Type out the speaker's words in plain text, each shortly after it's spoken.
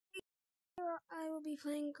I will be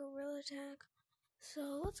playing Gorilla Tag.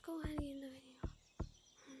 So let's go ahead and get in the video.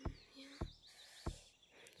 Yeah.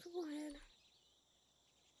 So go ahead.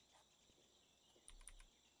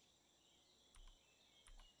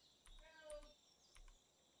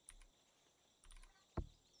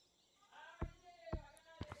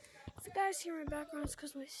 If you guys hear my background, it's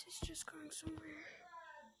because my sister's going somewhere.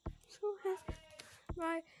 So go ahead.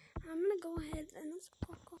 Right, I'm gonna go ahead and let's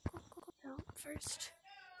go out first.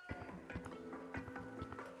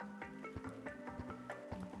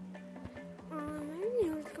 I already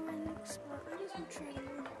know what's going next, but I just want to try it on.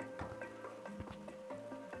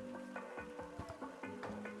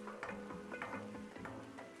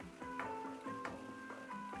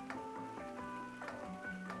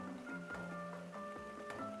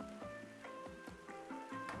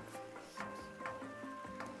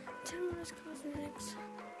 Timber's cosmetics.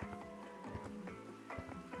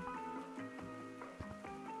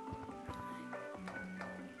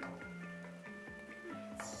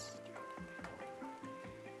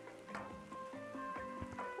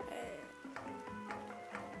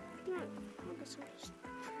 I guess I'll just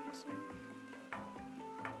try this one.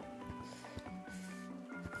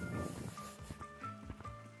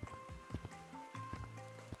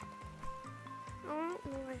 I don't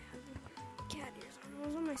know why I have cat ears on. I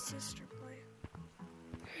was on my sister play.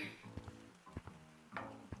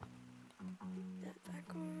 That back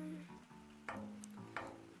on.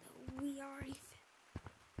 We already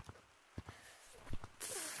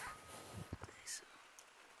nice.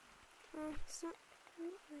 It's not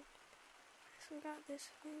like so we got this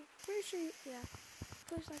thing. Pretty sure yeah.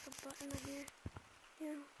 There's like a button right here. You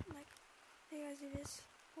know, like you guys do this.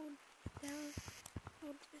 Hold down.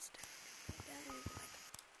 Hold this down. Hold down and like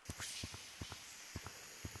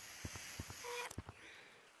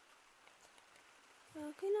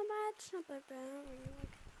okay, not bad. It's not that bad. I don't really like it.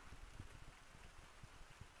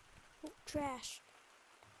 Oh, trash.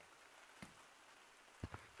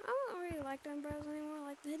 I don't really like the umbrellas anymore.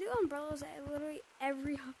 Like, they do umbrellas at literally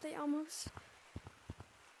every update almost.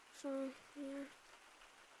 So, yeah.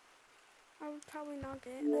 I would probably not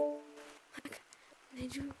get it. Like, they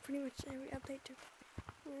do pretty much every update too.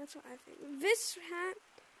 I mean, that's what I think. This hat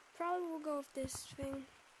probably will go with this thing.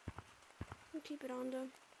 We'll keep it on though.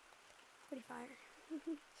 Pretty fire.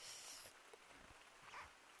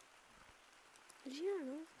 Did you not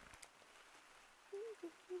know?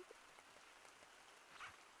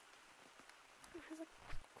 It has a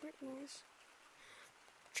quick noise.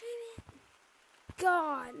 Try it.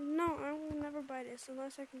 God, no, I will never buy this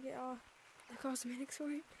unless I can get all the cosmetics for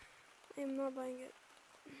it. I am not buying it.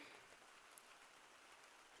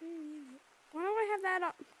 Why do I have that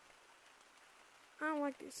up? I don't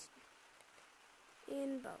like this.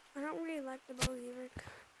 And bow. I don't really like the bows either.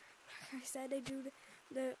 Like I said, they do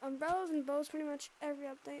the umbrellas and bows pretty much every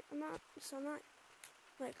update. I'm not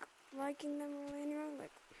like liking them really anymore.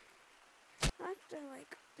 Like I like the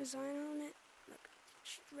like design on it, like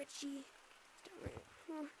stretchy.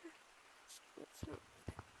 Well, it's not.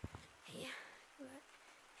 Yeah, but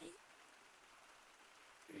hey,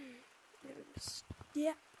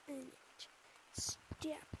 step in it.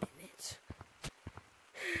 Step in it.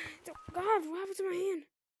 Oh God, what happened to my hand?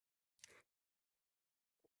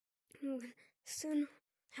 Soon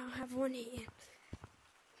I'll have one hand.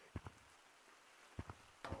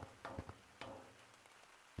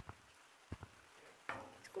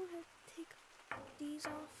 Let's go ahead and take these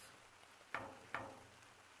off.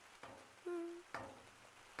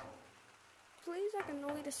 Please, I can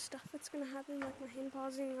annoy the stuff that's gonna happen, like my hand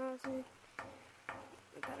pausing, obviously.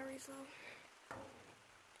 The battery's low.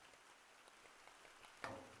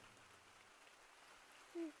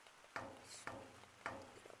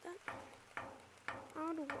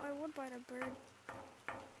 I would bite a bird.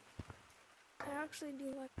 I actually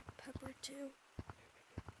do like pepper too.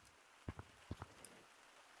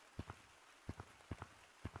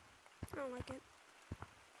 I don't like it.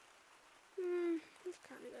 It's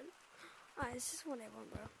kind of good. Alright, this is what I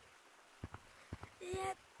want, bro.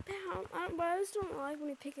 Yeah, but I just don't like when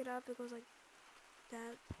you pick it up, it goes like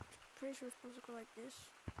that. Pretty sure it's supposed to go like this.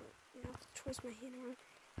 But you have to twist my hand around.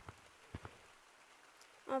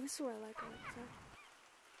 Oh, this is what I like about it.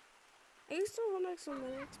 I used to run like some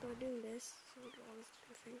minutes by doing this, so we do all this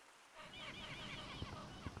different thing.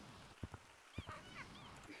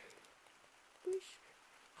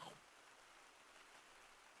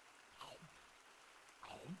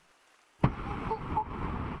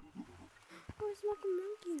 Oh, it's like a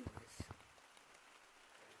monkey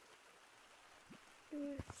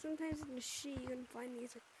noise. Sometimes in the sea you can find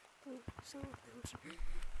these like sound things.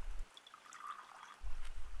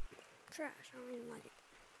 Trash, I don't even like it.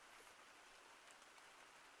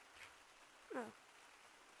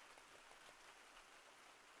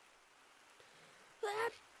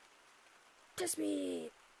 Just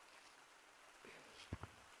me.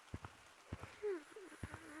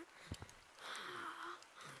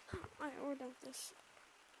 Alright, we're done with this.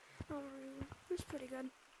 It's pretty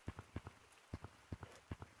good.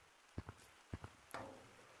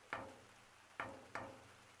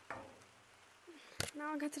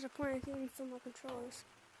 Now I got to the point I can't even feel my controllers.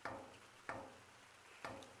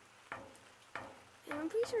 And I'm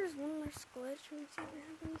pretty sure there's one less glitch. Let me see what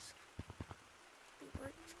happens. It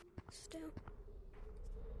worked still.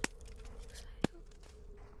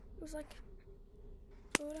 It was like,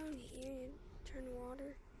 go down here and turn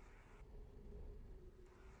water.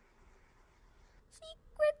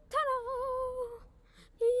 Secret tunnel!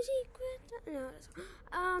 Secret tunnel.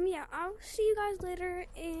 No, yeah, I'll see you guys later,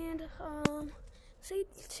 and, stay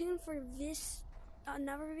tuned for this,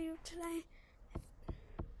 another video today.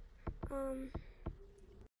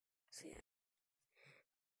 So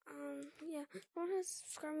yeah, don't forget to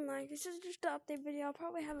subscribe and like. This is just the update video. I'll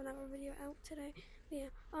probably have another video out today. But yeah,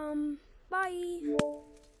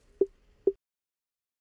 bye!